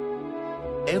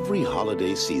Every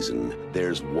holiday season,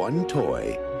 there's one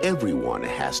toy everyone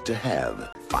has to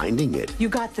have. Finding it You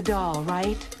got the doll,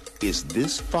 right? is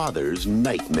this father's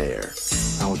nightmare.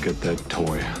 I'll get that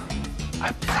toy.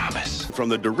 I promise. From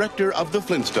the director of The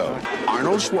Flintstones,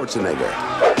 Arnold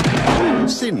Schwarzenegger.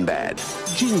 Sinbad,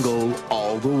 Jingle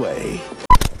All the Way.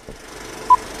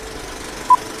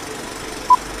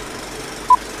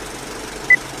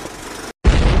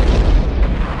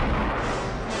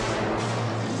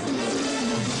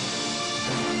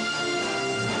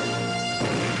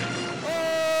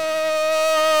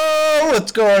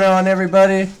 What's going on,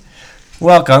 everybody?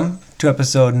 Welcome to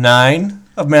episode 9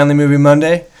 of Manly Movie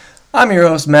Monday. I'm your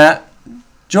host, Matt,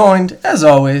 joined, as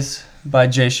always, by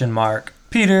Jason, Mark,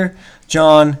 Peter,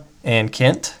 John, and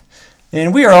Kent.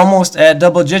 And we are almost at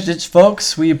double digits,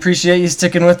 folks. We appreciate you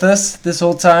sticking with us this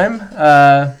whole time.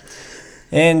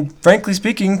 And frankly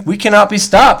speaking, we cannot be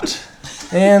stopped.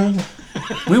 And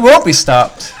we won't be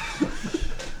stopped.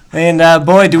 And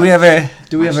boy, do we have a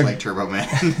like Turbo Man.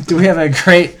 do we have a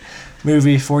great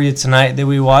movie for you tonight that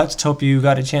we watched. Hope you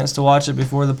got a chance to watch it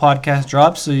before the podcast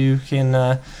drops so you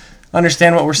can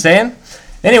understand what we're saying.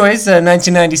 Anyways,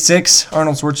 1996,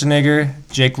 Arnold Schwarzenegger,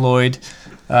 Jake Lloyd,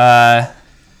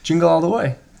 Jingle All the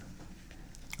Way.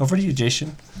 Over to you,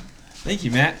 Jason. Thank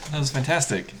you, Matt. That was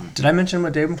fantastic. Did I mention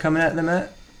what day I'm coming at them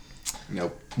at?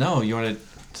 Nope. No, you want to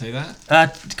say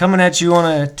that? Coming at you on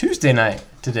a Tuesday night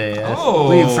today. I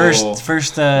believe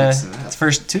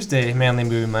first Tuesday Manly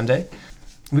Movie Monday.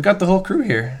 We got the whole crew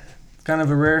here. Kind of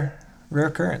a rare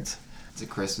occurrence. It's a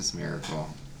Christmas miracle.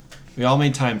 We all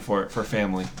made time for it, for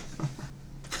family.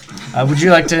 Would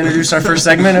you like to introduce our first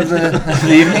segment of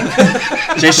the evening,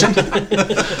 Jason?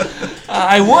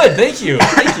 I would. Thank you.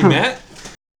 Thank you, Matt.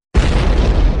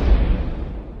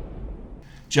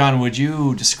 John, would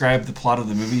you describe the plot of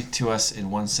the movie to us in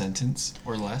one sentence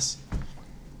or less?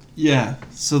 Yeah,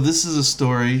 so this is a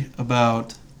story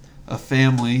about a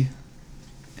family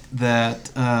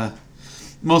that,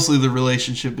 mostly the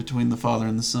relationship between the father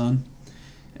and the son,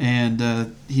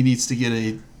 and he needs to get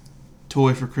a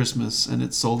toy for Christmas, and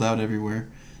it's sold out everywhere,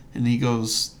 and he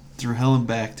goes through hell and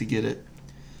back to get it,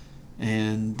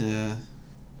 and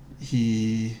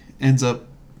he ends up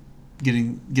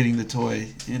getting the toy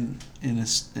in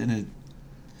a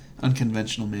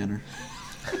unconventional manner.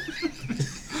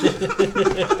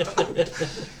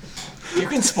 You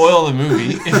can spoil the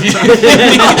movie if you.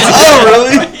 Oh,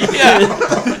 really? Yeah.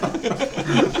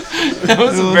 That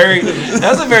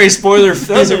was a very spoiler.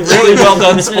 That was a really well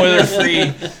done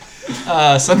spoiler-free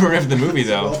summary of the movie,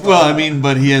 though. Well, I mean,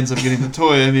 but he ends up getting the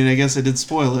toy. I mean, I guess I did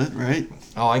spoil it, right?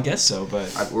 Oh, I guess so,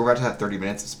 but We're about to have 30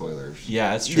 minutes of spoilers.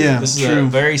 yeah, that's true. Yeah, this is true. a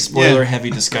very spoiler-heavy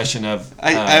discussion of.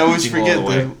 I always Jingle forget All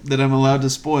the Way. that I'm allowed to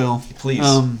spoil. Please.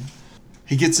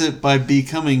 He gets it by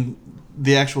becoming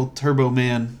the actual Turbo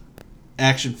Man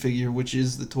action figure, which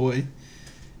is the toy,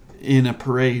 in a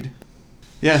parade.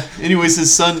 Yeah. Anyways,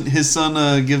 his son gives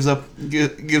up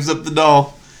the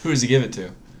doll. Who does he give it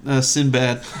to?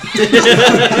 Sinbad.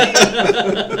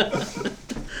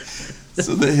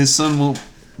 So that his son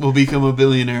will become a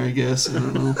billionaire, I guess. I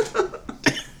don't know.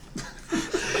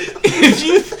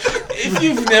 If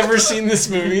you've never seen this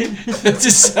movie, that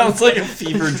just sounds like a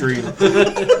fever dream.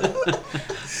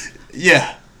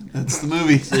 Yeah. That's the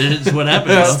movie. It's what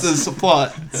happened. That's the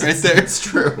plot right there. It's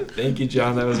true. Thank you,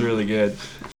 John. That was really good.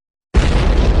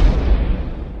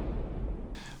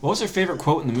 What was your favorite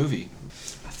quote in the movie?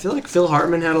 I feel like Phil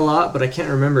Hartman had a lot, but I can't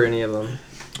remember any of them.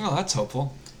 Oh, that's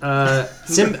hopeful. You're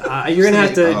gonna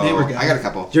have to. I got a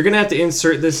couple. You're gonna have to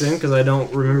insert this in because I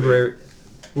don't remember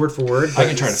word for word. I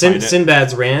can try to find it.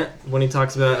 Sinbad's rant when he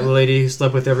talks about a lady who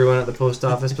slept with everyone at the post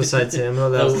office besides him. Oh,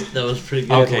 That was pretty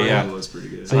good. Okay, yeah. That was pretty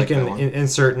good. So I you like can that one.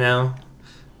 insert now.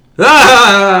 Oh,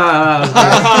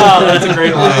 that's a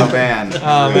great line. Oh, man.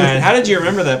 Oh, man. How did you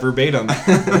remember that verbatim?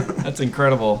 That's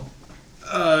incredible.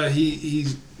 He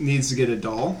needs to get a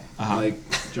doll, Uh-huh. like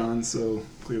John so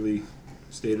clearly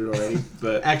stated already.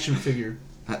 But Action figure.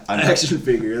 action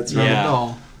figure, that's right. Yeah.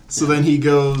 Doll. So then he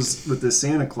goes with this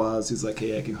Santa Claus. He's like,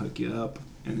 "Hey, I can hook you up,"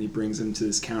 and he brings him to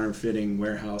this counterfeiting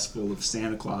warehouse full of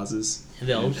Santa Clauses And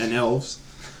elves. and elves.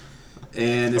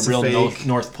 And it's A real fake.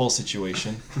 North Pole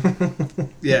situation.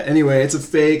 Yeah. Anyway, it's a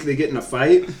fake. They get in a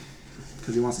fight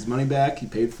because he wants his money back. He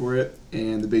paid for it,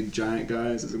 and the big giant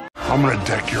guy says, I'm gonna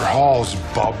deck your halls,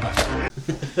 bub.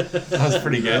 That was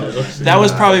pretty good. That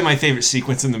was probably my favorite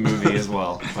sequence in the movie as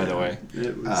well, by the way.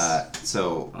 "It was."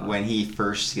 So when he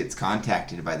first gets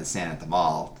contacted by the Santa at the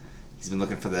mall, he's been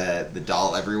looking for the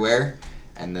doll everywhere,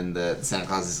 and then the Santa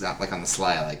Claus is not like on the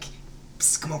sly, like,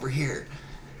 "Psst, come over here,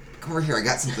 I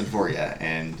got something for you."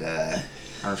 And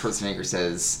Arnold Schwarzenegger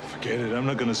says, Forget it, I'm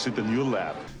not gonna sit in your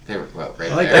lap. favorite quote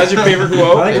right I like there. That's your favorite I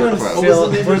quote? like Favorite when quote.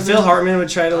 Phil, Phil Hartman would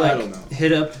try to I like don't know.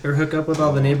 hit up or hook up with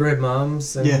all the neighborhood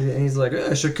moms, and, Yeah. and he's like,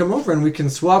 I should come over and we can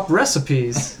swap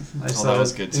recipes. I just Oh, thought that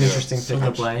was it good, an too. interesting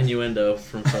pickup line. Innuendo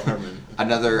from Phil Hartman.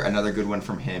 Another good one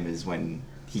from him is when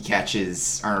he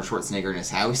catches Arnold Schwarzenegger in his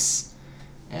house,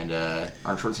 and Arnold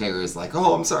Schwarzenegger is like,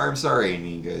 "Oh, I'm sorry," and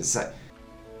he goes,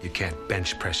 You can't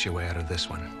bench press your way out of this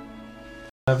one.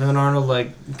 Then Arnold like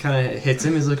kind of hits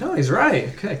him. He's like, oh, he's right.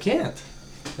 I can't.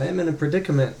 I am in a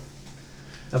predicament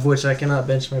of which I cannot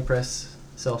bench my press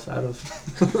self out of.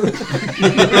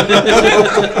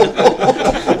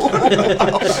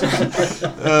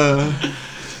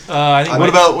 I think What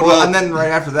about and then right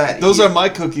after that, those he- are my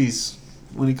cookies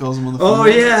when he calls them on the phone? Oh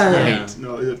yeah. Yeah.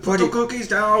 No, put the cookies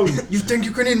down. You think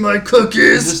you can eat my I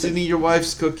cookies? just didn't eat your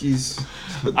wife's cookies.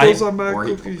 But I- those are my or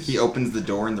cookies. he opens the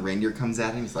door and the reindeer comes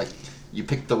at him. He's like, "You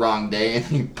picked the wrong day," and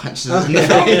he punches Oh, him in the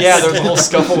yeah. face. yeah, there was a whole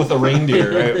scuffle with the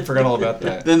reindeer. I forgot all about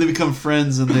that. Then they become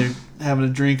friends and they're having a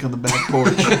drink on the back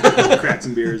porch. Crack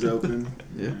some beers open.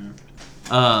 Yeah.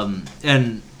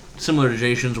 And similar to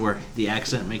Jason's, where the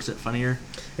accent makes it funnier.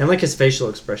 And like his facial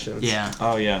expressions. Yeah.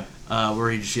 Oh, yeah.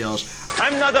 Where he just yells,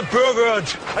 I'm not a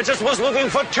pervert. I just was looking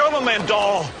for Turbo Man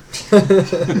doll.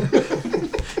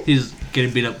 he's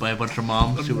getting beat up by a bunch of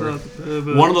moms who are.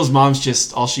 One of those moms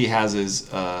just, all she has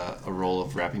is a roll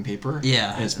of wrapping paper.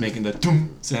 Yeah. And it's making the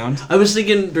doom sound. I was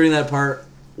thinking during that part,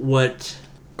 what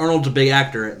Arnold's a big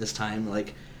actor at this time.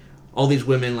 Like, all these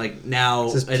women, like, This is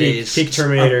nowadays, peak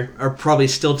Terminator. are probably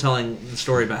still telling the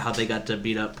story about how they got to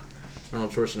beat up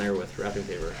Arnold Schwarzenegger with wrapping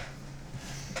paper.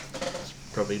 It's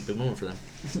probably a big moment for them.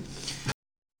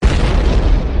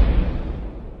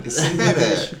 Is Sinbad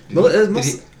Well, it did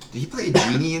must- he play a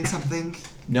genie in something?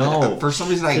 No. For some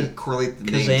reason, I correlate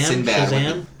the name Kazam? Sinbad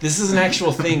Shazam? with This is an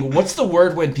actual thing. What's the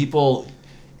word when people,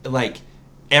 like,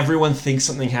 everyone thinks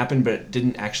something happened, but it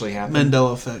didn't actually happen?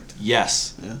 Mandela effect.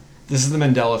 Yes. Yeah. This is the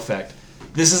Mandela effect.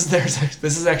 This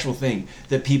is actual thing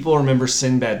that people remember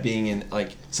Sinbad being in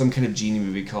like some kind of genie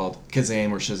movie called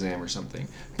Kazam or Shazam or something,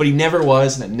 but he never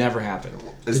was, and it never happened.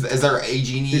 Is there a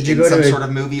genie Did you in go some to a- sort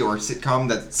of movie or sitcom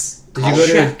that's Did you called go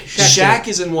to a- Shaq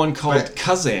is in one called But-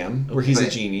 Kazam, where he's a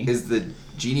But genie. Is the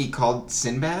genie called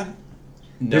Sinbad?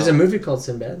 No. There's a movie called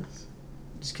Sinbad.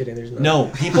 Just kidding. There's No,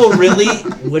 people really,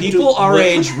 people our what-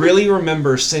 age really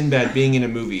remember Sinbad being in a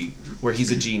movie where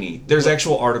he's a genie. There's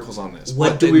actual articles on this.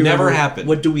 What but do it we never remember, happened.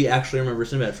 What do we actually remember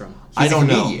Sinbad from? I He's don't a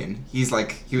know. comedian. He was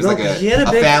like he a had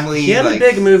a big, family. He had like, a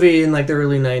big movie in like the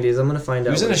early '90s. I'm gonna find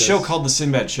out. He was in what a it show is. called The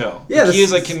Sinbad Show. Yeah, he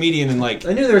this- is a comedian and like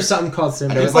I knew there was something called It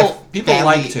Sinbad. was like people family-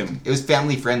 liked him. It was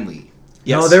family friendly.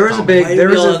 yes. No, there was a big. Why There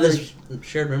do we was all a have big, this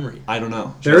shared memory? I don't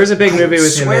know. there was a big movie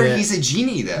with I him swear in it, he's a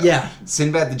genie though. Yeah.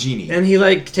 Sinbad the genie. and he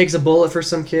like takes a bullet for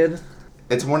some kid.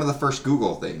 It's one of the first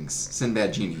Google things.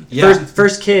 Sinbad genie. Yeah.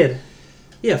 First kid.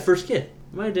 Yeah, first kid.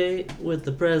 My date with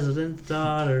the president's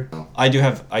daughter.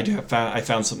 I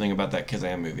found something about that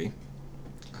Kazam movie.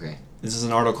 Okay. This is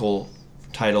an article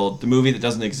titled "The Movie That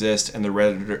Doesn't Exist and the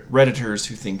Redditors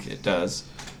Who Think It Does."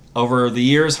 Over the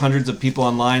years, hundreds of people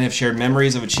online have shared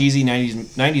memories of a cheesy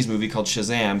 90s movie called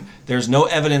Shazam. There's no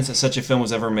evidence that such a film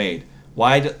was ever made.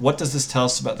 What does this tell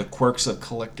us about the quirks of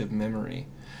collective memory?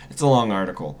 It's a long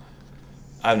article.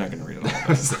 I'm not going to read it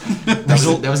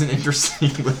all. That was an interesting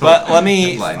little But let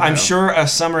me, headline, I'm though. sure a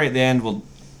summary at the end will,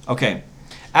 okay.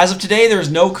 As of today, there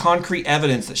is no concrete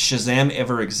evidence that Shazam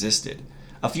ever existed.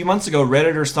 A few months ago,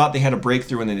 Redditors thought they had a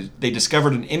breakthrough when they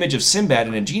discovered an image of Sinbad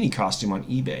in a genie costume on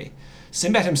eBay.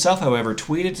 Sinbad himself, however,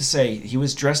 tweeted to say he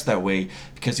was dressed that way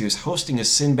because he was hosting a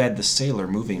Sinbad the Sailor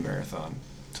movie marathon.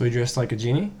 So he dressed like a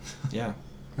genie. Yeah.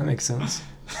 That makes sense.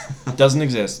 It doesn't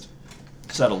exist.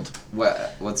 Settled.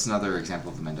 What's another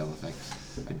example of the Mandela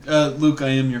effect? Luke, I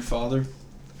am your father.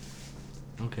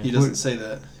 Okay. He doesn't say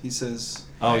that. He says,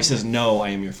 Oh, he says, no, I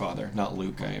am your father. Not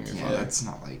Luke, I am your Yeah, father. that's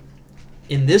not like.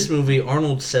 In this movie,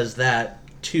 Arnold says that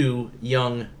to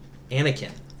young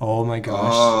Anakin. Oh my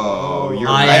gosh. Oh, you're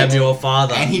I right. am your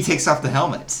father. And he takes off the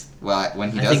helmet. Well,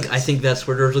 when he I does. think I think that's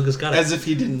where George Lucas got it. as if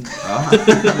he didn't.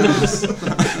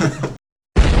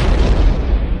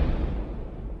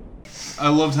 I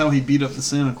loved how he beat up the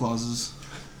Santa Clauses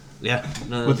Yeah.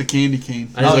 No, with the candy cane.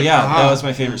 I was Oh, like, yeah, "Ah." that was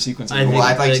my favorite sequence. I think Well,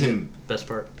 I liked the him- best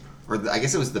part. Or I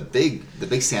guess it was the big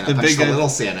Santa The punched big the guy. little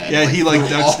Santa. and Yeah, he, like, flew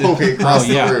dodged all it. the way across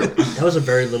Oh, yeah. the room. That was a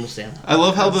very little Santa. I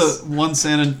love how the one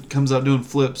Santa comes out doing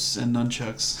flips and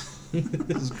nunchucks.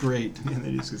 This is great. And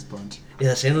then he just gets punched.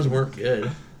 Yeah, Santas weren't good.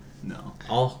 No.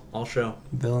 All show.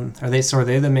 Villain? Are they? So are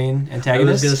they the main I was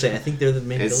antagonists? gonna say I think they're the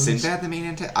main Is villains. Sinbad the main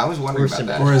antagonist? I was wondering Or about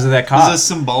Sinbad. that. Or is it that Is cop? this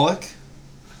symbolic?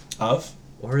 Of?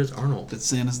 Or is Arnold? That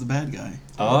Santa's the bad guy.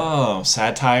 Oh,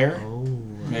 satire?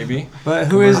 Maybe. But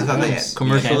who is? I thought they had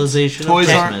Commercialization Toys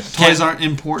of aren't Christmas. toys aren't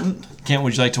important. Kent,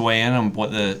 would you like to weigh in on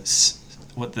what the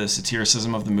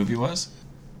satiricism of the movie was?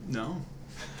 No,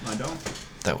 I don't.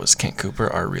 That was Kent Cooper,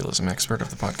 our realism expert of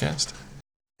the podcast.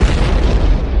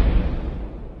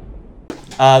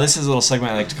 This is a little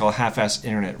segment I like to call half-assed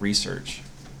internet research.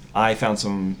 I found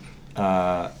some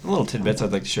little tidbits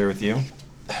I'd like to share with you.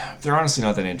 They're honestly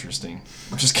not that interesting.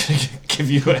 I'm just going to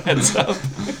give you a heads up.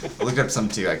 I looked up some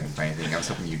too. I couldn't find anything. I was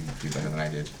hoping you'd do better than I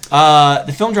did.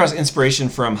 The film draws inspiration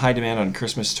from high demand on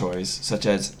Christmas toys, such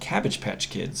as Cabbage Patch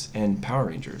Kids and Power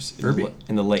Rangers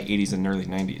in the late 80s and early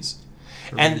 90s.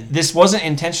 And this wasn't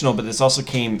intentional, but this also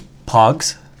came...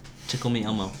 Pogs? Tickle Me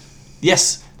Elmo.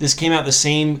 Yes, this came out the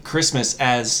same Christmas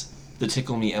as the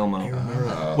Tickle Me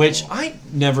Elmo, which I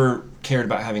never cared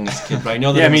about having as a kid, but I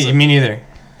know that me neither.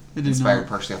 Inspired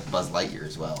partially off Buzz Lightyear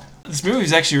as well. This movie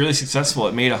was actually really successful.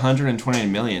 It made $129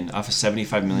 million off a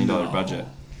 $75 million budget.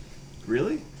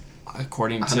 Really?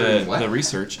 According to the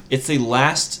research. It's the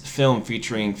last film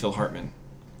featuring Phil Hartman.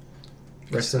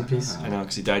 Rest in peace. I know,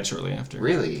 because he died shortly after.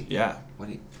 Really? Yeah. What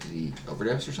did he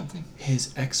overdose or something?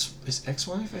 His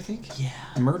ex-wife, I think? Yeah.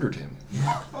 Murdered him.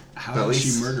 How did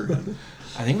she murder him?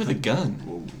 I think with a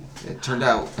gun. It turned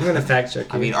out... I'm going to fact check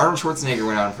you. I mean, Arnold Schwarzenegger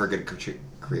went on for a good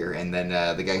career, and then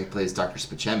the guy who plays Dr.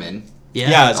 Spaceman...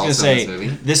 Yeah, I was going to also say, in this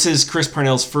movie. this is Chris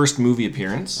Parnell's first movie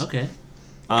appearance. Okay.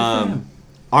 Arnold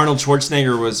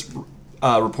Schwarzenegger was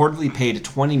reportedly paid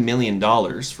 $20 million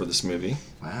for this movie.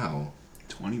 Wow.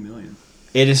 $20 million.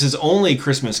 It is his only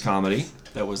Christmas comedy.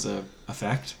 That was a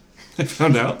fact I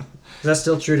found out. Is that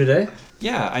still true today?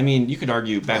 Yeah, I mean, you could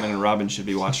argue Batman and Robin should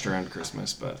be watched around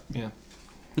Christmas, but yeah.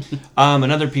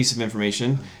 Another piece of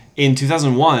information. In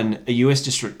 2001, a U.S.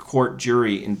 District Court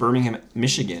jury in Birmingham,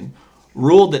 Michigan,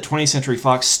 ruled that 20th Century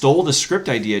Fox stole the script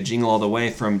idea Jingle All the Way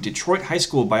from Detroit high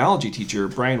school biology teacher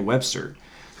Brian Webster.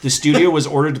 The studio was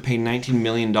ordered to pay $19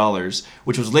 million,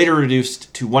 which was later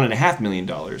reduced to $1.5 million.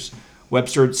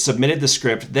 Webster submitted the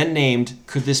script, then named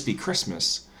Could This Be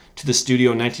Christmas? To the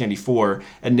studio in 1994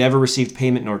 and never received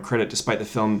payment nor credit despite the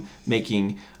film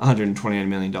making $129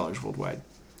 million worldwide.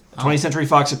 20th Century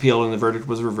Fox appealed and the verdict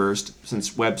was reversed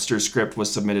since Webster's script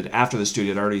was submitted after the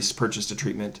studio had already purchased a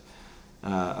treatment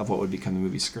of what would become the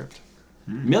movie's script.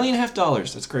 $1.5 million.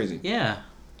 That's crazy. Yeah.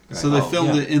 So they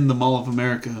filmed it in the Mall of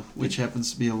America, which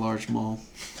happens to be a large mall.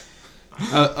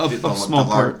 A small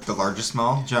part. The largest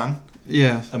mall, John?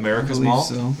 Yeah. America's I believe Mall?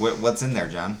 So. What's in there,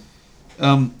 John?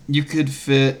 You could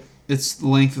fit, it's the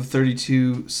length of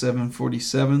 32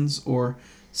 747s, or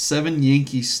 7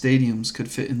 Yankee stadiums could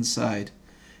fit inside.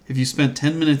 If you spent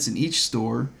 10 minutes in each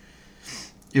store,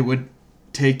 it would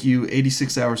take you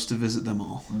 86 hours to visit them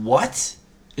all. What?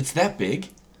 It's that big?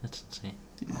 That's insane.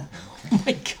 Oh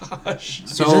my gosh.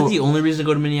 So, is that the only reason to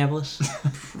go to Minneapolis?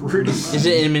 Is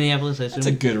it in Minneapolis, I assume? That's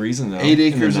a good reason, though. 8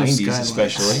 acres in the of 90s, skylights.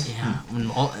 especially.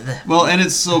 Yeah. Well, and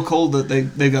it's so cold that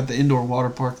they got the indoor water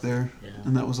park there,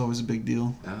 and that was always a big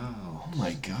deal. Oh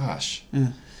my gosh. Yeah,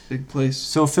 big place.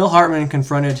 So Phil Hartman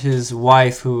confronted his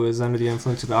wife, who was under the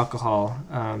influence of alcohol.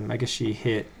 I guess she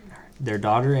hit their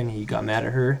daughter, and he got mad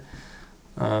at her.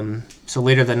 So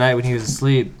later that night when he was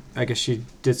asleep, I guess she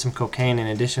did some cocaine in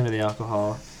addition to the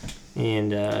alcohol,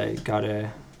 and got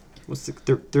a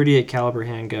 38 caliber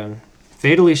handgun.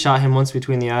 Fatally shot him once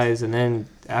between the eyes, and then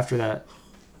after that,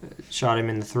 shot him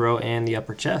in the throat and the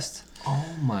upper chest. Oh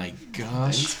my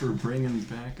gosh. Thanks for bringing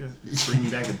back a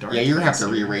dark. Yeah, you're gonna have to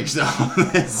rearrange that.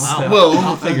 Wow. Well,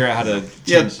 I'll figure out how to.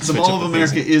 The Mall of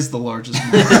America is the largest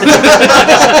mall.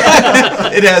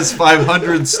 It has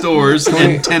 500 stores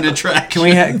and 10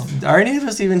 attractions. Are any of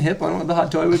us even hip on what the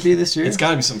hot toy would be this year? It's got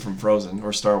to be something from Frozen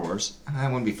or Star Wars. I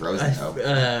wouldn't be Frozen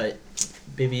though.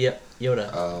 Baby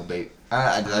Yoda. Oh, baby.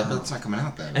 It's not coming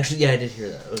out then. Actually, yeah, I did hear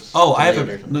that. It was I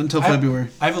have Not until February.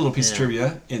 I have a little piece of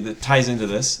trivia that ties into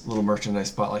this little merchandise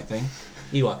spotlight thing.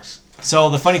 Ewoks. So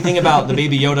the funny thing about the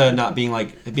Baby Yoda not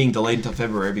being delayed until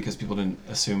February because people didn't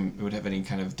assume it would have any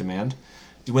kind of demand.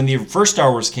 When the first Star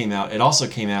Wars came out, it also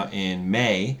came out in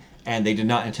May, and they did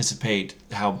not anticipate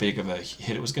how big of a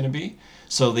hit it was going to be.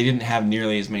 So they didn't have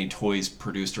nearly as many toys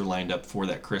produced or lined up for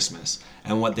that Christmas.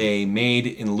 And what they made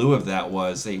in lieu of that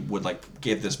was they would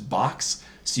give this box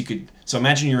so you could. So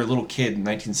imagine you're a little kid in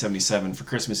 1977 for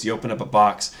Christmas. You open up a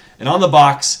box, and on the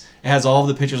box it has all of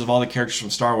the pictures of all the characters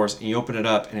from Star Wars. And you open it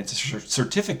up, and it's a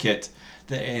certificate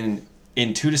that in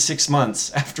 2 to 6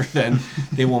 months after then,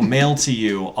 they will mail to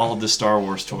you all of the Star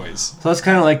Wars toys. So that's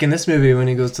kind of like in this movie when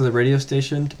he goes to the radio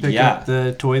station to pick up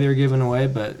the toy they were giving away,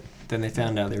 but then they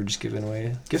found out they were just giving away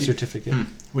a gift certificate.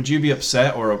 Would you be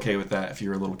upset or okay with that if you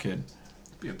were a little kid?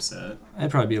 Be upset.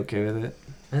 I'd probably be okay with it.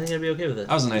 I think I'd be okay with it.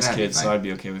 I was a nice That'd be kid, so fine. I'd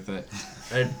be okay with it.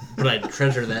 But I'd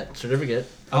treasure that certificate.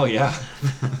 Oh yeah.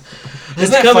 It's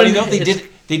Isn't that coming- funny though? it's-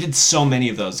 They did so many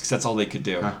of those because that's all they could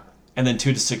do. Huh. And then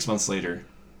 2 to 6 months later,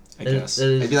 I guess.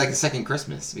 It'd be like a second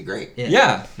Christmas. It'd be great.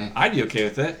 Yeah, I'd be okay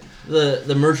with it.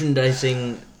 The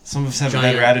merchandising. Some of us have a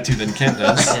Giant. better attitude than Kent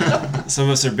does. Yeah. Some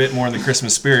of us are a bit more in the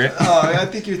Christmas spirit. Oh, I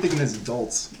think you're thinking as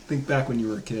adults. Think back when you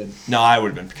were a kid. No, I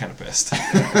would have been kind of pissed.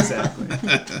 Exactly.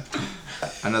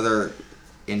 Another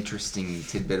interesting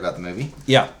tidbit about the movie.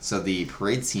 Yeah. So the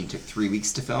parade scene took 3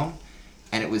 weeks to film,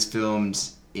 and it was filmed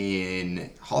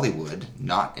in Hollywood,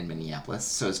 not in Minneapolis.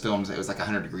 So it was like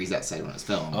 100 degrees outside when it was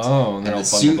filmed. Oh, and they're all the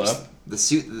bundled suit, up. the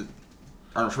suit that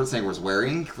Arnold Schwarzenegger was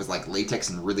wearing was like latex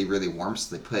and really, really warm.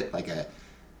 So they put like a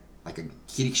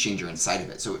heat exchanger inside of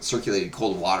it, so it circulated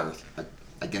cold water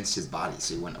against his body,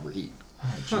 so he wouldn't overheat.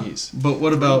 Oh, jeez. But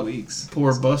what about weeks.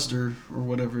 poor Buster or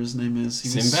whatever his name is?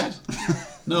 Sinbad?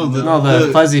 No,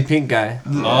 The fuzzy pink guy.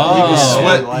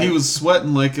 Oh. He was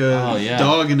sweating like a Oh, yeah.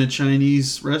 dog in a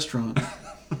Chinese restaurant.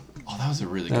 Oh, that was a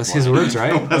really good That's line. his words,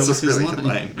 right? That's was a his really good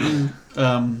line.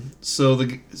 line.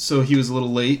 So he was a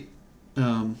little late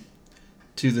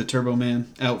to the Turbo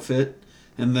Man outfit,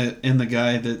 and the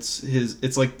guy that's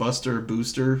it's like Buster or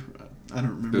Booster, I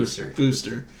don't remember.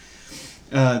 Booster.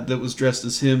 That was dressed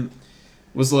as him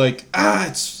was like,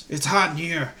 it's hot in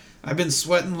here. I've been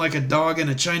sweating like a dog in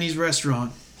a Chinese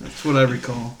restaurant. That's what I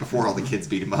recall. Before all the kids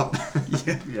beat him up.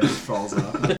 Yeah, it falls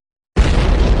off.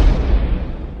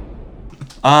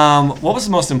 What was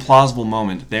the most implausible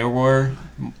moment? There were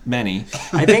many.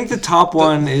 I think the top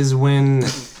one is when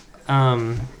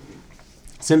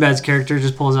Sinbad's character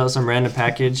just pulls out some random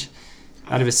package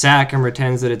out of his sack and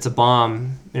pretends that it's a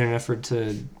bomb in an effort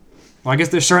to... Well, I guess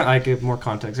they're surrounded... I give more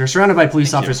context. They're surrounded by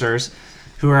police officers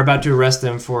who are about to arrest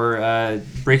them for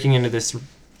breaking into this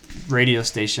radio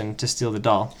station to steal the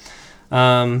doll. So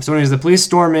anyways, the police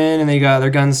storm in and they got their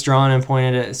guns drawn and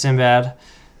pointed at Sinbad.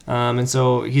 And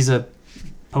so he's a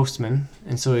postman,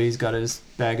 and so he's got his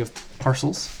bag of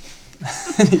parcels.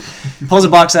 He pulls a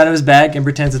box out of his bag and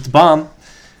pretends it's a bomb.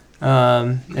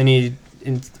 And he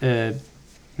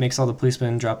makes all the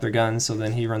policemen drop their guns, so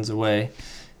then he runs away.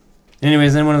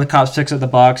 Anyways, then one of the cops picks up the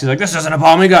box. He's like, this isn't a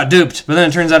bomb, we got duped. But then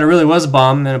it turns out it really was a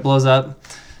bomb, and it blows up.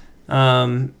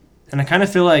 And I kind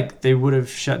of feel like they would have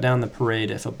shut down the parade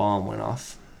if a bomb went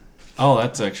off. Oh,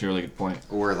 that's actually a really good point.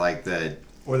 Or like the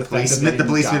Or the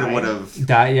policeman would have Or he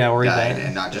died died.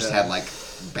 and not just had like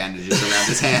bandages around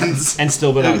his hands. And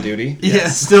still been on duty. Yeah,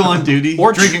 still on duty.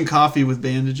 Or drinking coffee with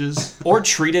bandages. Or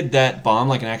treated that bomb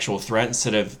like an actual threat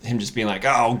instead of him just being like,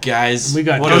 oh, guys, We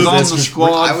got what I was is on this? the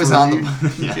squad. I was for on you.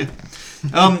 the...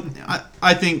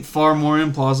 I think far more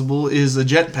implausible is a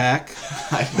jetpack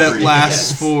that agree,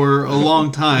 lasts yes. for a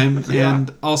long time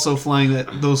and also flying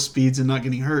at those speeds and not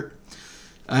getting hurt.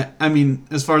 I mean,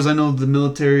 as far as I know, the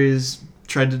military has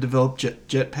tried to develop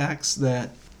jetpacks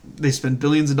that they spend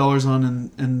billions of dollars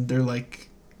on, and they're like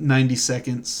 90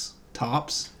 seconds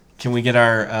tops. Can we get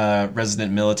our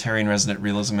resident military and resident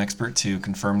realism expert to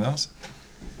confirm those?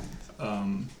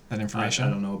 That information? I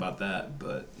don't know about that,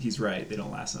 but he's right. They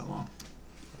don't last that long.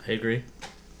 I agree.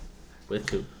 With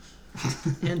Coop.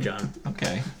 And John.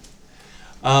 Okay.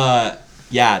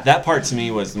 Yeah, that part to me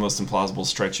was the most implausible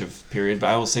stretch of period, but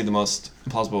I will say the most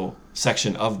implausible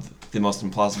section of the most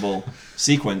implausible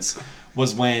sequence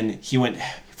was when he went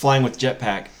flying with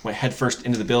jetpack, went headfirst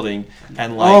into the building,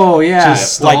 and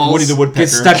just like Woody the Woodpecker.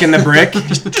 Gets stuck in the brick.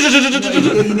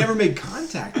 He never made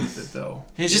contact with it, though.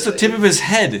 It's just the tip of his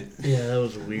head. Yeah, that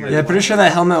was weird. Yeah, pretty sure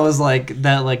that helmet was like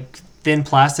that, like thin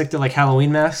plastic that like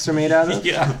Halloween masks are made out of.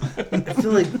 Yeah. I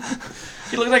feel like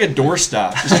He looked like a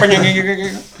doorstop.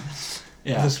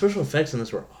 Yeah. the special effects in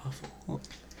this were awful.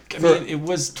 I mean, it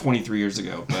was 23 years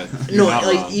ago, but No, you're not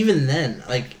like wrong. even then,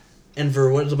 like, and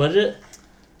for what was the budget?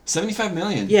 $75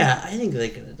 million. Yeah, I think they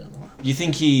could have done a lot. You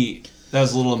think that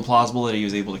was a little implausible that he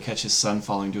was able to catch his son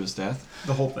falling to his death?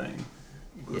 The whole thing.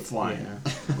 The flying.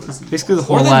 Was Basically, the Or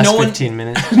whole that last no one- 15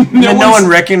 minutes. No one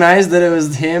recognized that it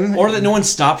was him. Or that no one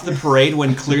stopped the parade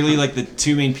when clearly, like, the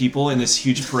two main people in this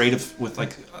huge parade with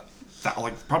like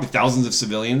probably thousands of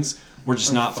civilians were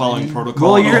just not following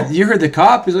protocol. Well, at all. you heard the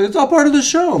cop. He's like, it's all part of the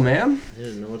show, man. I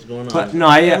didn't know what's going on. But no,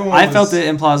 I felt it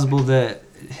implausible that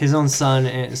his own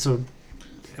son. So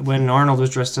when Arnold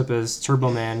was dressed up as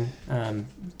Turbo Man,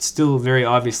 still very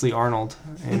obviously Arnold,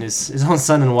 and his own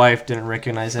son and wife didn't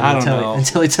recognize him I don't know.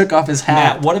 until he took off his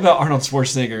hat. Matt, what about Arnold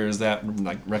Schwarzenegger? Is that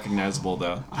like recognizable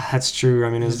though? That's true.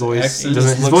 I mean, his voice accent doesn't.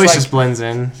 just His looks voice like- just blends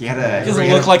in. He had a. He doesn't he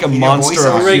had look like a he had monster voice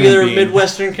of a a aug- regular human being.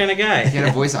 Midwestern kind of guy. He had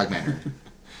a voice augmenter.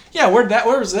 Yeah, where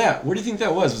was that? Where do you think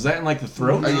that was? Was that in like the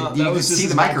throat? You that can was just see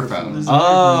his the microphone. microphone.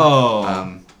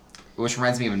 Oh. Which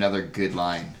reminds me of another good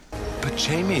line. But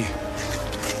Jamie,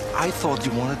 I thought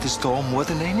you wanted this doll more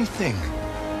than anything.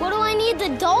 What do I need the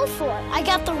doll for? I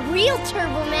got the real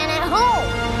Turbo Man at home.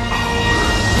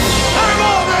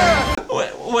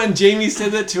 When Jamie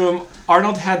said that to him,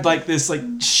 Arnold had like this like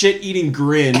shit-eating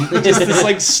grin, just this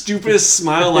like stupidest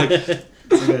smile. Like It's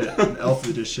like an elf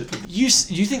that just shit. you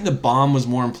think the bomb was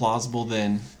more implausible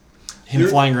than him There-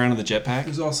 flying around in the jetpack?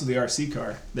 There's also the RC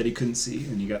car that he couldn't see,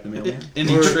 and you got the mailman. And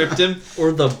he tripped him.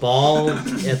 Or the ball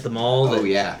at the mall that Oh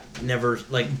yeah. never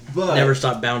But- never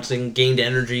stopped bouncing, gained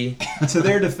energy. To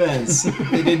their defense,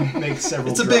 they did make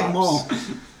several. It's a big drops. mall.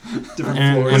 Different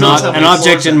And floors. an, Those have an big object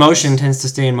floors in and- motion tends to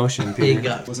stay in motion. Big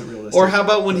Peter. It wasn't realistic. Or how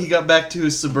about when he got back to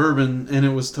his Suburban and it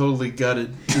was totally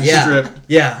gutted and Yeah, stripped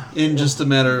yeah. in just a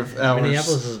matter of hours?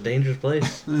 Minneapolis is a dangerous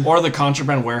place. Or the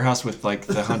contraband warehouse with like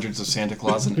the hundreds of Santa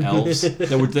Claus and elves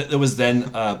that was then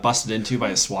busted into by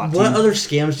a SWAT team. What other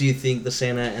scams do you think the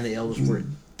Santa and the elves were?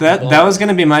 That was going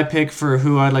to be my pick for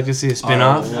who I'd like to see a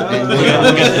spin-off. We'll get to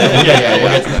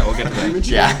that. We'll get to that.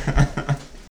 Yeah.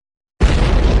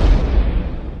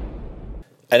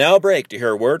 And now a break to hear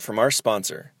a word from our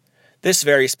sponsor. This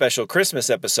very special Christmas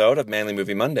episode of Manly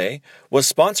Movie Monday was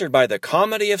sponsored by the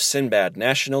Comedy of Sinbad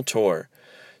National Tour.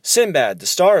 Sinbad, the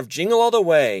star of Jingle All the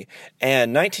Way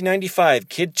and 1995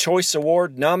 Kid Choice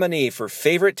Award nominee for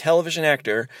Favorite Television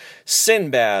Actor,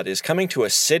 Sinbad is coming to a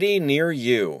city near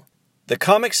you. The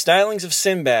comic stylings of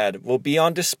Sinbad will be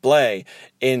on display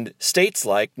in states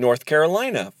like North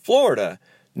Carolina, Florida,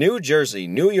 New Jersey,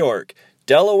 New York,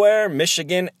 Delaware,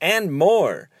 Michigan, and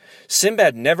more.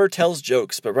 Sinbad never tells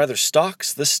jokes, but rather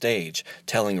stalks the stage,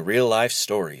 telling real-life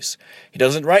stories. He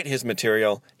doesn't write his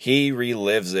material, he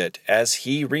relives it as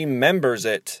he remembers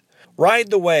it. Ride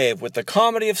the wave with the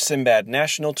Comedy of Sinbad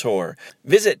National Tour.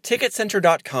 Visit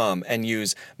Ticketcenter.com and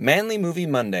use Manly Movie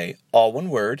Monday, all one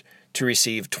word, to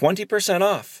receive 20%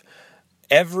 off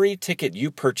every ticket you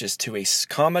purchase to a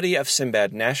Comedy of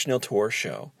Sinbad National Tour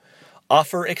show.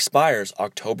 Offer expires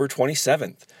October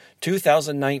 27th,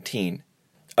 2019.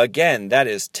 Again, that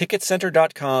is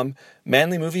Ticketcenter.com,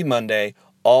 Manly Movie Monday,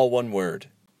 all one word.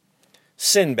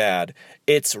 Sinbad,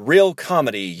 it's real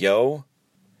comedy, yo.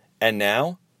 And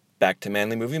now, back to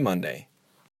Manly Movie Monday.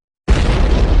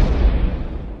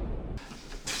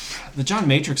 The John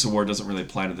Matrix Award doesn't really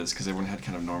apply to this because everyone had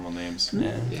kind of normal names.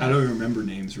 Yeah. I don't remember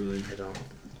names really. I don't.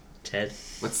 Ted.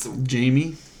 What's the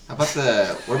Jamie. What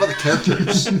about the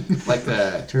characters? Like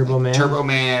the Turbo Man. Turbo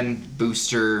Man,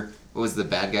 Booster. What was the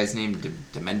bad guy's name?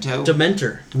 Demento.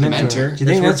 Dementor. Dementor. Do you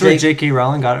think that's where J.K.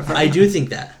 Rowling got it from? I do think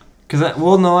that. Because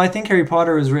no, I think Harry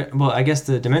Potter was written. Well, I guess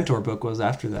the Dementor book was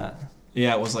after that.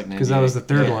 Yeah, it was like 98. Because that was the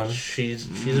third one. She's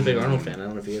a big Arnold fan. I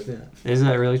don't know if you guys knew that. Is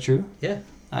that really true? Yeah.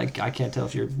 I can't tell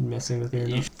if you're messing with me or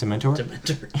not. Dementor?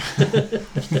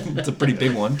 Dementor. It's a pretty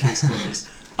big one.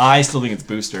 I still think it's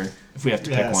Booster, if we have to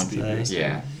pick one.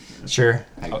 Yeah. Sure.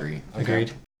 I agree.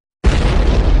 Agreed.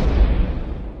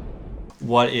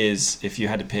 What is, if you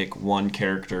had to pick one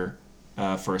character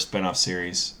for a spin-off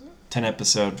series,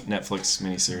 10-episode Netflix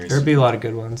miniseries? There'd be a lot of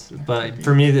good ones. But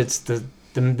for me, it's the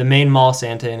main mall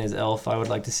Santa and his elf. I would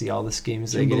like to see all the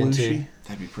schemes they get into.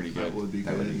 That'd be pretty good.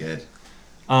 That would be good.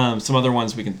 Some other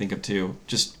ones we can think of too.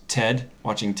 Just Ted,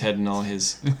 watching Ted and all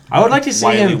his. I would like to see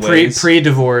wily him ways.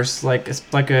 pre-divorce, like a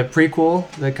prequel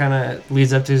that kind of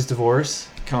leads up to his divorce.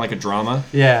 Kind of like a drama.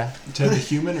 Yeah. Ted the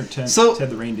human or Ted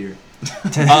the reindeer?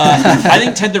 I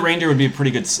think Ted the Reindeer would be a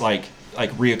pretty good like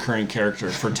reoccurring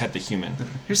character for Ted the Human.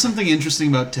 Here's something interesting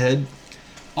about Ted.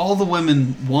 All the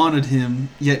women wanted him,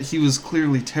 yet he was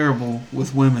clearly terrible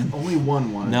with women. Only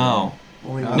one wanted No. him.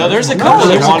 Only No, there's a couple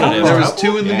that wanted him. There was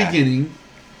two in the beginning.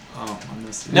 Oh, I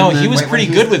missed it. No, And he then- was Wait, pretty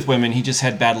when good with women. He just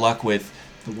had bad luck with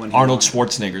The one he Arnold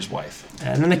wanted. Schwarzenegger's wife.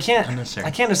 And then I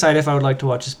can't decide if I would like to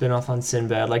watch a spin-off on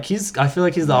Sinbad. Like I feel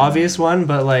like he's the obvious one,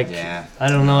 but like Yeah. I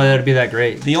don't know that it'd be that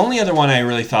great. The only other one I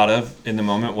really thought of in the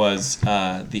moment was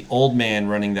the old man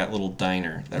running that little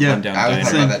diner, that rundown I was diner.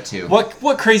 thinking about that too.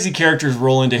 What crazy characters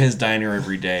roll into his diner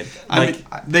every day? I mean,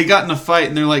 they got in a fight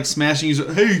and they're like smashing. He's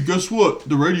like, "Hey, guess what?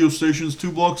 The radio station's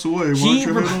 2 blocks away. Why don't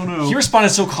you head on out?" He responded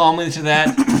so calmly to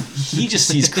that. He just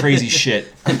sees crazy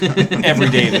shit every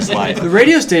day of his life. The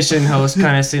radio station host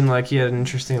kind of seemed like he had an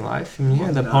interesting life. I mean, he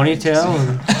had the ponytail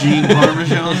and Gene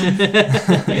Parmesan.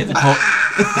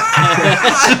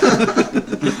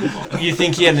 You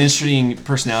think he had an interesting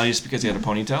personality just because he had a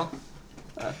ponytail?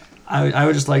 I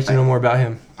would just like to know more about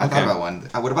him. I thought about one.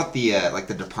 What about the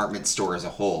the department store as a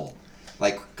whole?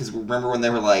 Like, because remember when they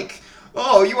were like,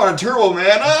 Oh, you want a Turbo Man?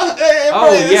 Hey, Oh,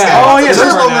 buddy, this yeah. guy Oh wants yeah,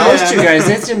 a Turbo Man. those two guys.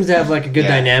 They seem to have like a good Yeah,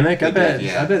 dynamic. I they bet. did,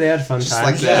 yeah. I bet they had fun Just times.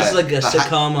 like that. It's like a The hi-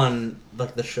 sitcom on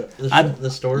like the show, the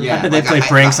store. Yeah, I bet they like play the hi-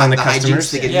 pranks on the hijinks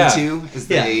customers. they get Yeah. into is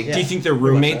Yeah, they. yeah. Do you think they're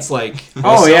roommates? Like, Oh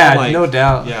also, yeah, like- no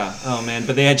doubt. Yeah. Oh man,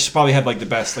 but they had just probably had like the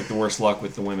best, like the worst luck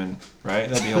with the women, right?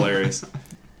 That'd be hilarious.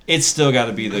 It's still got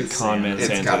to be the con man It's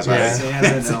Santa. gotta be. right? Santa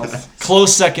and Elf.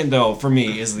 Close second though for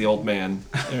me is the old man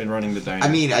running the diner. I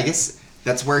mean, I guess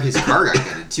that's where his car got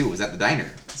gutted too. Was at the diner.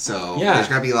 So Yeah. there's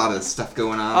gotta be a lot of stuff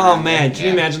going on. oh around man, there. can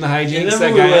you imagine the hijinks Whenever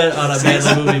that we guy? went on a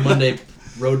Manly Movie Monday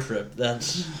road trip,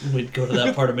 we'd go to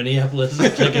that part of Minneapolis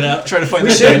and check it out. Try to find We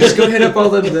the should diner. just go hit up all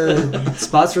the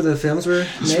spots where the films were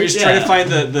Should we made. just try to find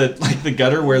the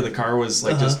gutter where the car was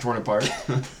like just torn apart?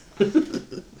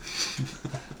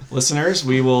 Listeners,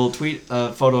 we will tweet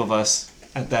a photo of us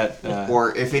at that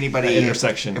Or if anybody that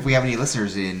intersection. if we have any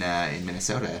listeners in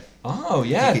Minnesota, Oh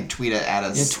yeah, you can tweet at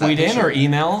us. yeah, that tweet in picture. or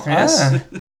email Yeah. us.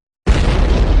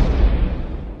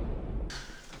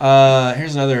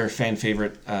 Here's another fan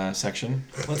favorite section.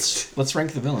 Let's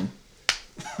rank the villain.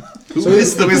 Who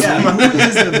is the Who is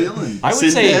the villain? I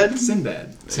would say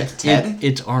Sinbad. Ted.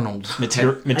 It's Arnold.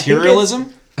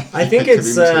 materialism. I think Could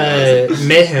it's be materialism.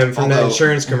 mayhem from that Although-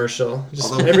 insurance commercial.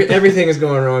 Just although- everything is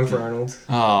going wrong for Arnold.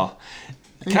 Oh,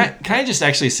 can I just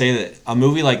actually say that a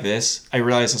movie like this, I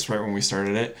realized this right when we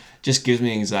started it, just gives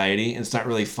me anxiety and it's not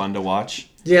really fun to watch.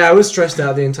 Yeah, I was stressed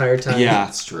out the entire time. Yeah,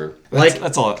 That's true.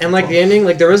 that's all. And like the ending,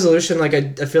 like the resolution, like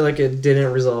I feel like it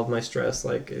didn't resolve my stress.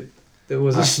 Like it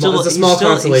was a small, it's a small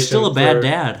consolation. He's still a bad for,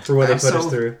 dad. for what they I put us also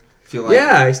through. feel like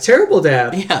Yeah, he's terrible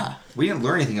dad. Yeah. we didn't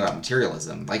learn anything about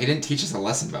materialism. Like it didn't teach us a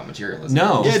lesson about materialism.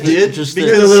 No. Yeah, it did. just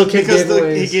because the little kid because gave he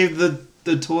away gave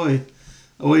the toy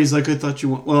away. He's like, I thought you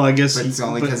want. Well, I guess But it's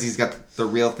only because he's got the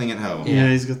real thing at home. Yeah,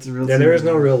 he's got the real. Yeah, thing. there was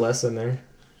no real lesson there.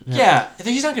 Yeah,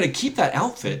 he's not going to keep that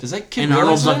outfit. Does that kid And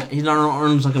realize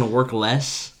Arnold's not going to work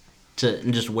less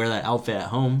and just wear that outfit at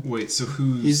home. Wait, so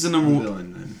who's He's the number one-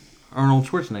 villain then? Arnold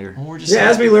Schwarzenegger. Well, we're just Yeah,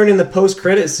 as we learned in the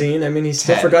post-credit scene, I mean, he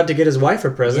still Ted. forgot to get his wife a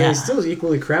present. Yeah. He's still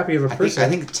equally crappy of a person. I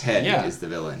think Ted Yeah. is the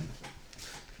villain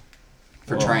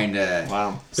for Whoa. trying to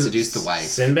Wow. seduce the wife.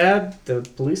 Sinbad, the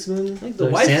policeman, I think the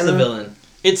wife's Santa. the villain.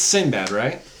 It's Sinbad,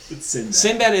 right? It's Sinbad.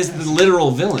 Sinbad is the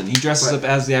literal villain. He dresses But- up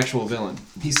as the actual villain.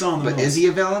 He saw him. But is he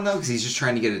a villain though? Because he's just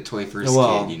trying to get a toy for his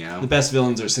Well, kid, you know. the best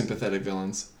villains are sympathetic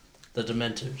villains. The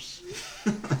Dementors.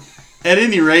 At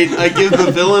any rate, I give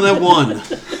the villain a 1.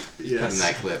 In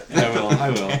that clip. I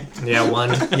will. Yeah, one.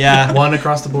 Yeah. One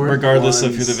across the board. Regardless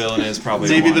of who the villain is, probably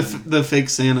Maybe one. the fake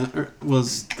Santa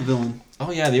was the villain. Oh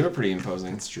yeah, they were pretty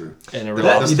imposing. That's true. And a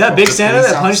That- real That big the Santa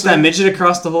police that punched officer? that midget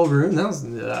across the whole room, that was,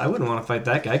 I wouldn't want to fight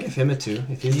that guy. Give him a 2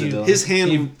 if he's the villain. His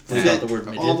hand Without fit the word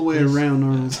midget. all the way around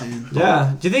Arnold's hand.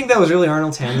 Yeah. Do you think that was really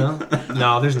Arnold's hand, though?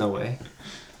 No, there's no way.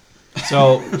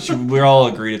 So we're all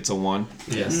agreed it's a 1.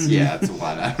 Yes. Yeah, it's a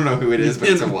 1. I don't know who it is, but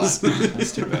it's a 1.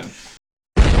 That's too bad.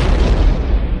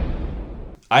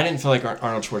 I didn't feel like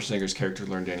Arnold Schwarzenegger's character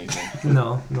learned anything.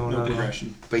 No, no not at all.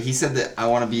 progression? But he said that I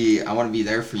want to be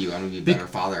there for you. I want to be a better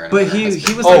father. and a But better he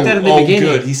husband." was like that at the beginning.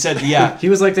 Good. He said, yeah. He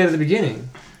was like that at the beginning.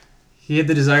 He had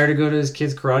the desire to go to his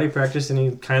kid's karate practice, and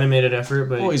he kind of made an effort,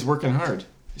 but... Oh, he's working hard.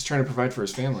 He's trying to provide for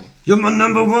his family. You're my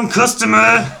number one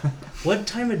customer! What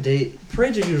time of day?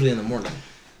 Parades are usually in the morning.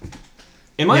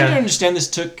 Am I Yeah. to understand this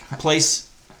took place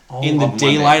All in the on one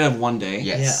daylight day. of one day?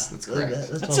 Yes, that's correct.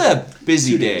 That's a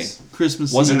busy 2 day. days.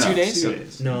 Christmas Was it Eve. 2 days? 2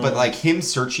 days. No. But like him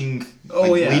searching, Oh,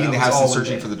 like, yeah, leaving the that was house all and one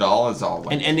searching day. for the doll is all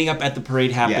one And day. ending up at the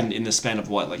parade happened in the span of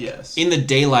what? Like Yes. in the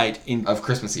daylight of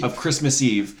Christmas Eve. of Christmas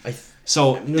Eve. I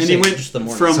So I'm gonna And say he went just the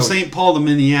morning. from So- St. Paul to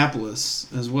Minneapolis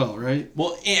as well, right?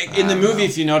 well, in the movie,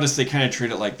 if you notice, they kind of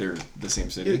treat it like they're the same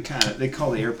city. They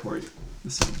call the airport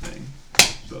the same thing.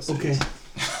 Both Okay. cities.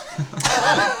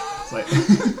 It's like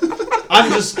I'm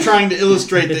just trying to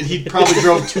illustrate that he probably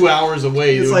drove 2 hours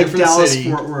away it's to a like different Dallas city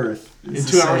Fort Worth. and It's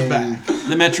 2 the hours same back.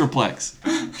 The Metroplex.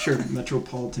 Sure,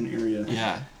 metropolitan area.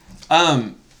 Yeah.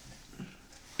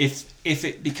 If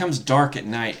it becomes dark at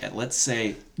night at, let's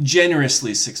say,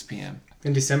 generously 6 p.m.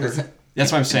 In December.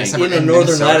 That's what I'm saying. December In a in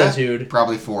northern Minnesota, latitude.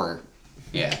 probably 4.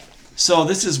 Yeah. So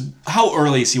this is, how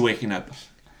early is he waking up?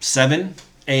 7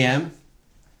 a.m.?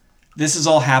 This is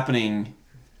all happening.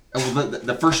 Well,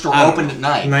 the first store I don't opened know.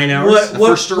 at 9. 9 hours. The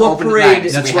first store opened at 9.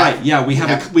 so That's we have- right. Yeah, we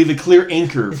have a clear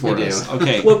anchor for We this. do.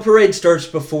 Okay. What parade starts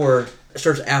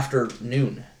after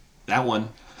noon? That one.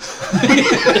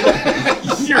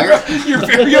 you're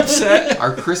very upset.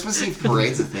 Are Christmas Eve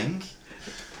parades a thing?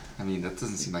 I mean, that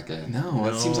doesn't seem like a... No,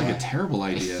 that seems like a terrible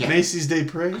idea. Yeah. Macy's Day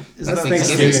Parade? Isn't That's that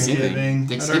Thanksgiving.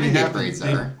 Thanksgiving Day That already parade's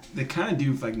happened. over. They kind of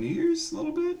do like New Year's a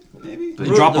little bit, maybe. They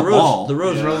drop a ball. The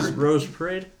Rose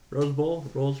Parade? Rose Bowl?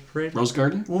 Rose Parade? Rose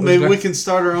Garden? Well, maybe we can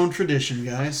start our own tradition,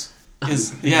 guys.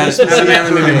 It's Have a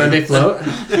Manly Movie Monday float.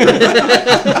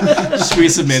 Should we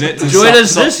submit it to Join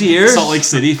us this year. Salt Lake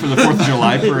City for the 4th of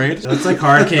July parade? It's like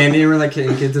hard candy. We're like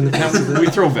hitting kids in the face with We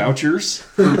it. throw vouchers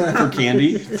for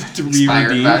candy to be Expired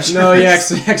redeemed. vouchers. No, yeah,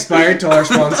 expired to all our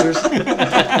sponsors.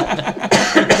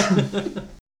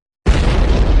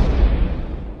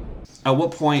 At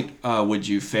what point would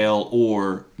you fail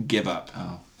or give up?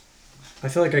 Oh. I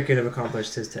feel like I could have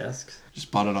accomplished his tasks.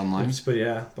 Just bought it online? But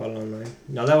yeah, bought it online.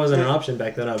 No, that wasn't an option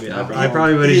back then. I No.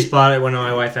 probably would have just bought it when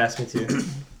my wife asked me to.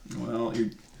 Well, you're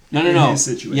No. in his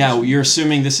situation. Yeah, you're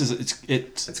assuming this is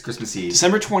it's It's Christmas Eve.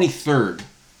 December 23rd.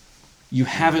 You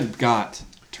haven't got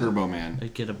Turbo Man.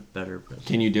 I'd get a better present.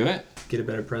 Can you do it? Get a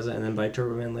better present and then buy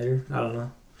Turbo Man later. I don't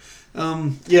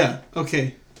know. Yeah,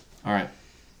 okay. All right.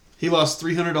 He lost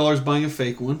 $300 buying a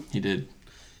fake one. He did.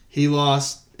 He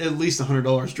lost at least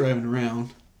 $100 driving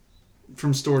around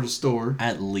from store to store.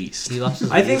 At least. He lost his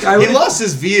I think He lost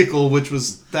his vehicle, which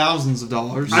was thousands of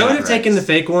dollars. I would have taken the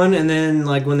fake one, and then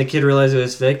like when the kid realized it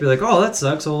was fake, be like, "Oh, that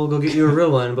sucks. So we'll go get you a real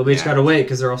one." But we just Yeah. gotta wait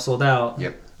because they're all sold out.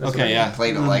 Yep. Okay, yeah. I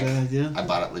played it Not like bad, yeah. I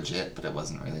bought it legit, but it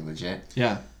wasn't really legit.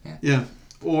 Yeah. Yeah.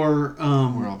 Or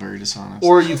We're all very dishonest.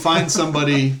 or you find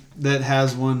somebody that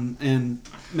has one and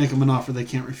make them an offer they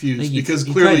can't refuse because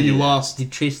clearly you lost. He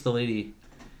chased the lady.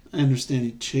 I understand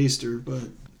he chased her, but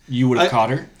You would have caught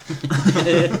her?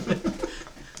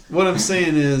 what I'm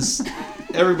saying is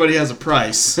everybody has a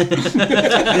price. Yeah,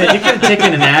 you could have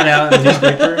taken an ad out in the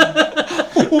newspaper.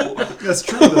 That's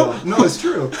true, though. No, it's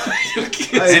true.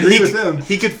 I And agree with him.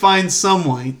 he could find some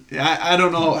way. I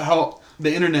don't know how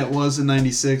the internet was in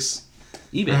 '96.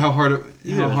 eBay. Or how hard was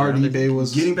eBay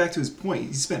was. Getting back to his point,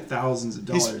 he spent thousands of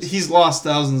dollars. He's lost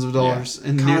thousands of dollars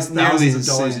and Caused nearly thousands of his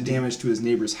dollars of sanity. damage to his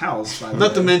neighbor's house. By the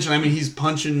Not to way. mention, I mean, he's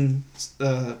punching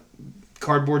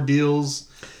cardboard deals.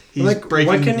 He's Like, breaking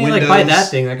why couldn't he windows. like buy that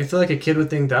thing? Like, I feel like a kid would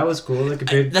think that was cool. Like a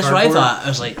big. That's what I cardboard. thought. I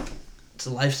was like, it's a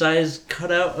life-size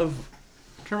cutout of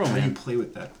Turbo How do you Man. play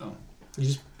with that, though? You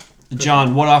just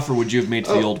John, what offer would you have made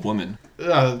to the old woman?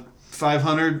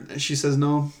 500. She says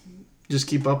no. Just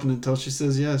keep upping it until she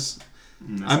says yes.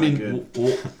 That's I not mean, good.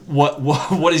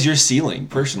 What is your ceiling,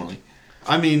 personally?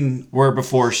 I mean, Where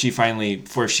before she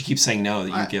keeps saying no,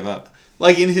 that you give up.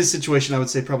 like in his situation, I would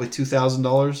say probably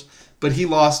 $2,000. But he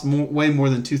lost way more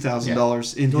than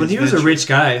 $2,000 in his Well, he was a venture. rich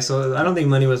guy, so I don't think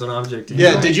money was an object to him.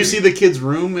 Yeah, did you see the kid's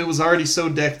room? It was already so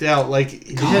decked out. Like,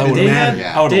 he I didn't would've- matter.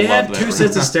 Yeah. I would They have had loved two that.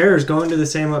 sets of stairs going to the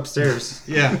same upstairs.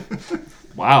 Yeah,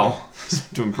 Wow.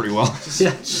 Doing pretty well. Yeah,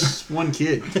 just one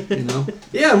kid, you know?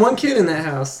 yeah, and one kid in that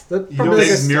house. That You probably know, like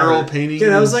his a mural start. painting. Yeah,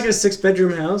 that was is- like a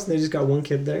 6-bedroom house, and they just got one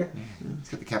kid there. It's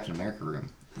got the Captain America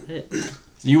room.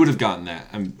 You would have gotten that.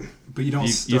 But you don't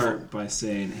You- start by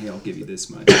saying, "Hey, I'll give you this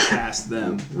much." Ask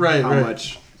them, Right, how right.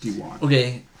 much do you want?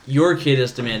 Okay, your kid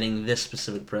is demanding this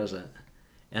specific present,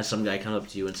 and some guy comes up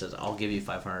to you and says, "I'll give you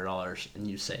 $500," and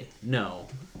you say no.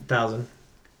 1,000.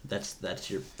 That's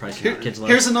your price of your kid's life.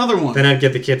 Here's another one. Then I'd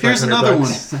give the kid Here's 500 another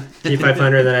bucks. Keep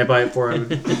 500, then I buy it for him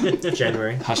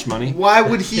January. Hush money. Why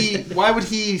would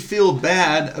he feel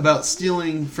bad about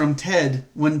stealing from Ted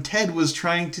when Ted was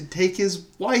trying to take his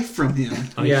wife from him?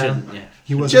 Oh, Yeah. you shouldn't. Yeah.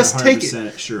 He wasn't Just take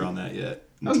 100% sure on that yet.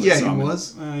 Oh, until yeah, saw he him.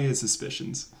 was. He had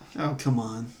suspicions. Oh, come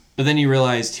on. But then you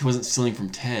realized he wasn't stealing from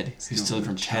Ted. He was stealing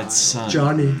from Ted's son.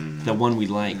 Johnny. The one we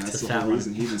liked. That's the fat whole one.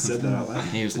 reason he even said that out loud.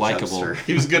 He was The likable. Chubster.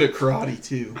 He was good at karate,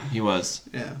 too. He was.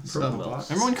 Yeah. So, Remember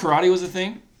when karate was a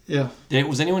thing? yeah.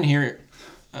 Was anyone here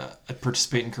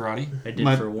participate in karate? I did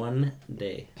My- for one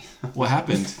day. What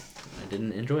happened? I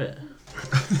didn't enjoy it.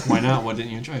 Why not? What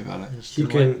didn't you enjoy about it? Just You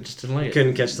didn't like, couldn't- just didn't like it.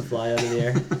 Couldn't catch the fly out of the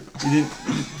air.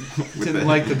 You didn't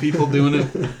like the people doing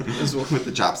it as well. With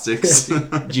the chopsticks.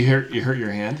 Did you hurt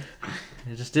your hand?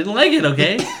 I just didn't like it.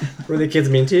 Okay. Were the kids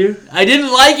mean to you? I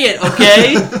didn't like it.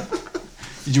 Okay.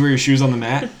 Did you wear your shoes on the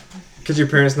mat? Could your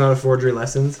parents not afford your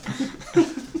lessons?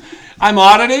 I'm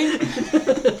auditing.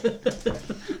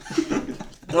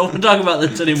 I don't want to talk about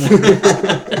this anymore.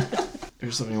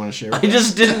 There's something you want to share? I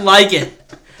just didn't like it.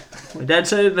 My dad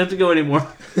said I didn't have to go anymore.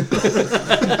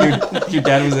 Your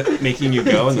dad was making you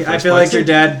go in the I first feel place? like your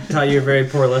dad taught you a very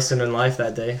poor lesson in life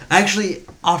that day. I actually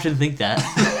often think that.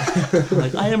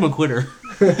 Like, I am a quitter.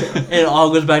 And it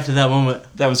all goes back to that moment.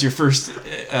 That was your first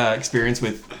experience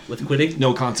with quitting?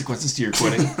 No consequences to your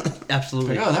quitting.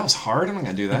 Absolutely. Like, oh, that was hard. I'm not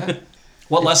gonna do that.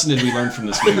 What lesson did we learn from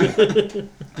this movie?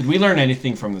 Did we learn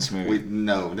anything from this movie?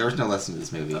 No, there was no lesson to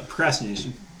this movie.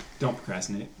 Procrastination. Don't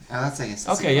procrastinate. Oh, that's I guess.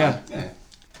 Okay, yeah.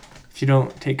 If you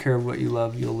don't take care of what you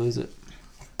love, you'll lose it.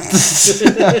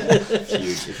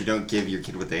 If you don't give your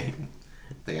kid what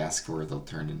they ask for, they'll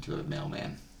turn into a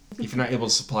mailman. If you're not able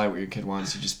to supply what your kid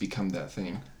wants, you just become that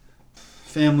thing.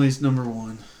 Family's number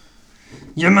one.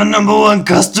 You're my number one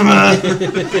customer.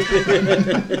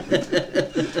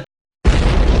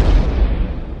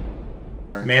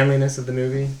 Manliness of the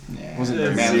movie. Yeah. Wasn't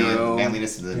very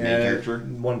manliness of the main character.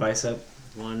 One bicep.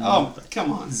 Oh,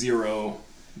 come on. 0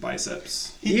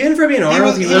 biceps. Even for being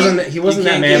Arnold, he wasn't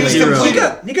that manly.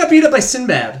 He got beat up by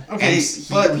Sinbad. Okay,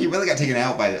 And he really got taken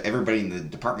out by everybody in the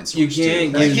department store. You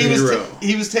can't give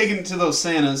he was taken to those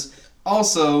Santas.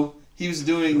 Also, he was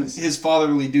doing his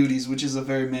fatherly duties, which is a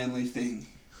very manly thing.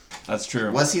 That's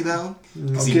true. Was he though?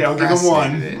 Okay, I'll give him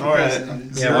 1. All right.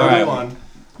 Yeah, All right. 1.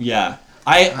 Yeah.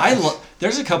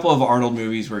 There's a couple of Arnold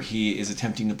movies where he is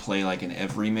attempting to play like an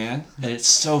everyman, and it's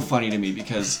so funny to me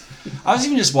because I was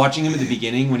even just watching him at the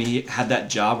beginning when he had that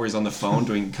job where he's on the phone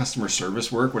doing customer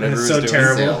service work, whatever It's he was so doing.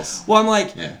 terrible. Sales. Well, I'm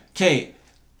like, Yeah. okay,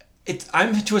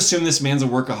 I'm to assume this man's a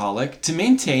workaholic. To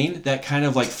maintain that kind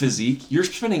of like physique, you're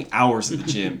spending hours at the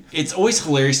gym. It's always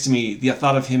hilarious to me the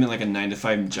thought of him in like a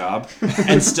 9-to-5 job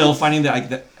and still finding that like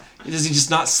that. Does he just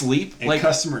not sleep? And Like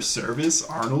customer service,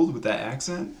 Arnold with that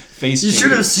accent. face. You should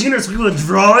change. have seen us. We were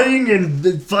drawing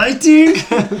and fighting.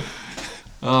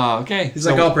 Oh, okay. He's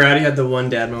like all proud he had the one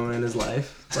dad moment in his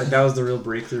life. It's like that was the real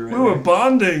breakthrough. Right we were there.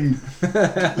 bonding.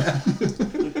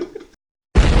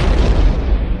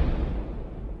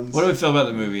 What do we feel about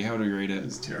the movie? How would we rate it?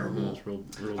 It's terrible.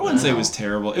 I wouldn't say it was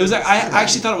terrible. It was. I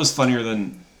actually thought it was funnier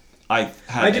than I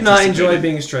had. I did not enjoy anticipated.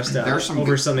 being stressed out There's some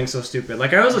over good- something so stupid.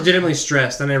 Like I was legitimately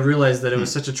stressed, and I realized that it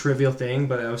was such a trivial thing,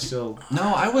 but I was still.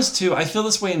 No, I was too. I feel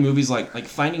this way in movies like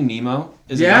Finding Nemo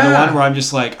is Yeah. another one where I'm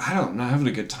just like, I don't know, having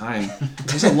a good time.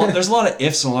 There's a lot of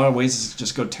ifs and a lot of ways to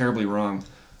just go terribly wrong.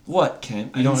 What,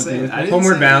 Kent? You don't didn't say agree with it. I me? didn't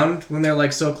Homeward say Bound, when they're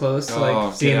like so close to Oh, like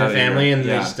get seeing their outta family here. and they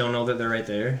Yeah. just don't know that they're right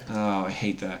there. Oh, I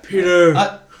hate that. Peter.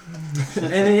 And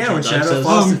then yeah, when Shadow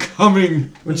falls,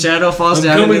 coming. when Shadow falls I'm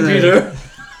down coming, into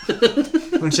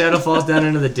the, when Shadow falls down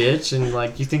into the ditch and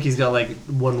like you think he's got like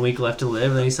 1 week left to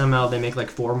live, and then somehow they make like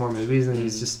 4 more movies and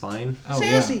he's just fine. Oh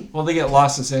yeah. Well, they get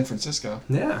lost in San Francisco.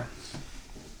 Yeah.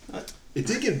 It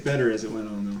did get better as it went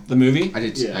on, though. The movie. I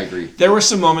did. Yeah. I agree. There were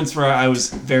some moments where I was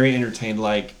very entertained,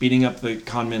 like beating up the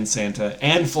conman Santa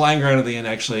and flying around at the end.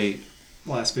 Actually,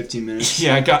 Last 15 minutes.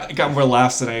 yeah, I got more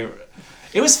laughs than I.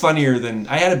 It was funnier than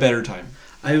I had a better time.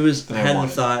 I had the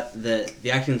thought that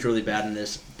the acting's really bad in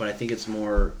this, but I think it's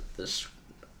more the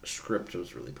script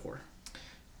was really poor.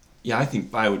 Yeah, I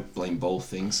think I would blame both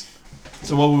things.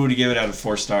 So what would we give it out of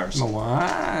 4 stars?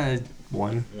 What?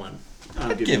 1.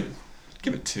 I'll I'd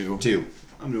give it 2. 2.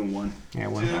 I'm doing 1. Yeah,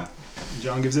 1. Yeah.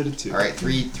 John gives it a 2. All right,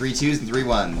 3 2s and 3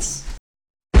 1s.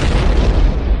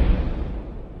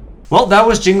 Well, that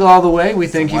was Jingle All the Way. We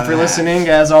thank you for 1.5. listening,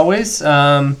 as always.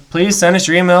 Please send us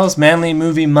your emails,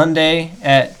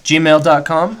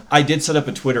 manlymoviemonday@gmail.com. I did set up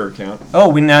a Twitter account. Oh,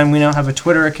 we now have a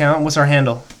Twitter account. What's our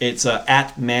handle? It's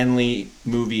at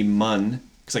manlymoviemun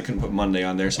because I couldn't put Monday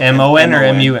on there. So M-O-N or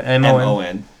M-U-N?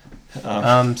 M-O-N.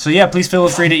 So yeah, please feel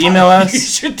free to email You us.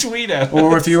 should tweet at us.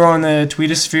 Or if you're on the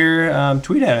tweetosphere,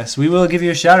 tweet at us. We will give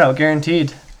you a shout out,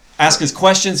 guaranteed. Ask us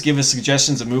questions, give us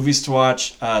suggestions of movies to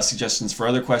watch, suggestions for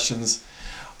other questions.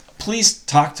 Please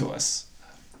talk to us.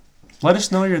 Let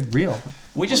us know you're real.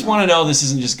 We just want to know this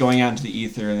isn't just going out into the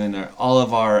ether and then all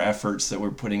of our efforts that we're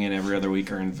putting in every other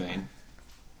week are in vain.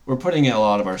 We're putting a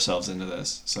lot of ourselves into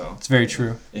this, so It's very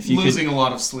true. if you Losing could, a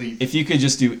lot of sleep. if you could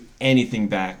just do anything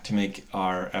back to make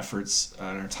our efforts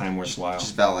and our time worthwhile,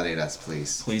 Just validate us,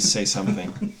 please. please say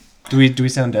something. Do we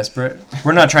sound desperate?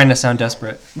 We're not trying to sound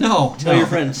desperate. No, Tell your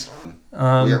friends. We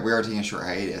are taking a short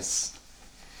hiatus.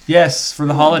 Yes, for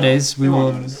the holidays we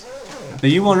will.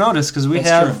 But you won't notice because we That's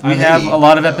have true. we have a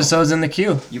lot of episodes in the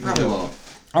queue. You probably won't.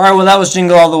 All right, well that was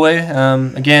Jingle All the Way.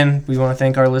 Again, we want to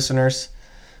thank our listeners.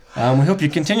 We hope you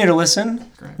continue to listen.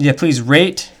 Great. Yeah, please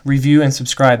rate, review, and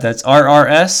subscribe. That's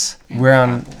RRS. We're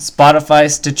on Spotify,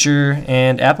 Stitcher,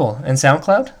 and Apple, and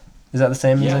SoundCloud. Is that the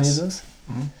same as any Yes. of those?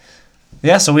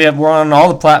 Yeah, so we're on all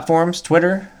the platforms: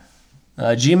 Twitter,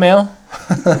 Gmail.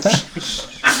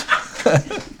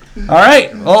 All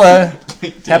right. Well,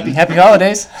 happy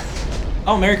holidays.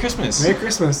 Oh, Merry Christmas. Merry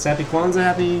Christmas. Happy Kwanzaa.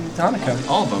 Happy Hanukkah.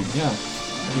 All of them,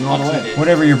 yeah. All the way.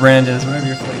 Whatever your brand is, whatever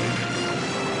your flavor.